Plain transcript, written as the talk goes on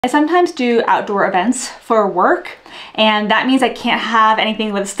I sometimes do outdoor events for work, and that means I can't have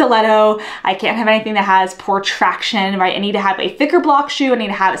anything with a stiletto. I can't have anything that has poor traction, right? I need to have a thicker block shoe. I need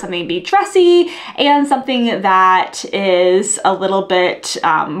to have something be dressy and something that is a little bit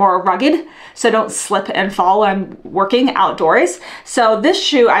more rugged, so I don't slip and fall when I'm working outdoors. So this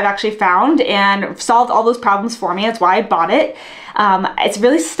shoe I've actually found and solved all those problems for me. That's why I bought it. It's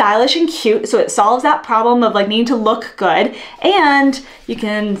really stylish and cute, so it solves that problem of like needing to look good. And you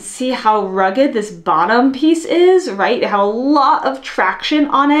can see how rugged this bottom piece is, right? It has a lot of traction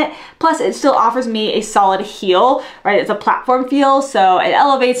on it. Plus it still offers me a solid heel, right? It's a platform feel, so it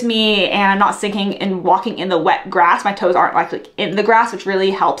elevates me and I'm not sinking and walking in the wet grass. My toes aren't like in the grass, which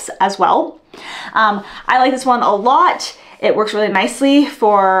really helps as well. I like this one a lot. It works really nicely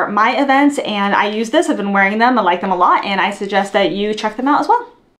for my events and I use this. I've been wearing them. I like them a lot and I suggest that you check them out as well.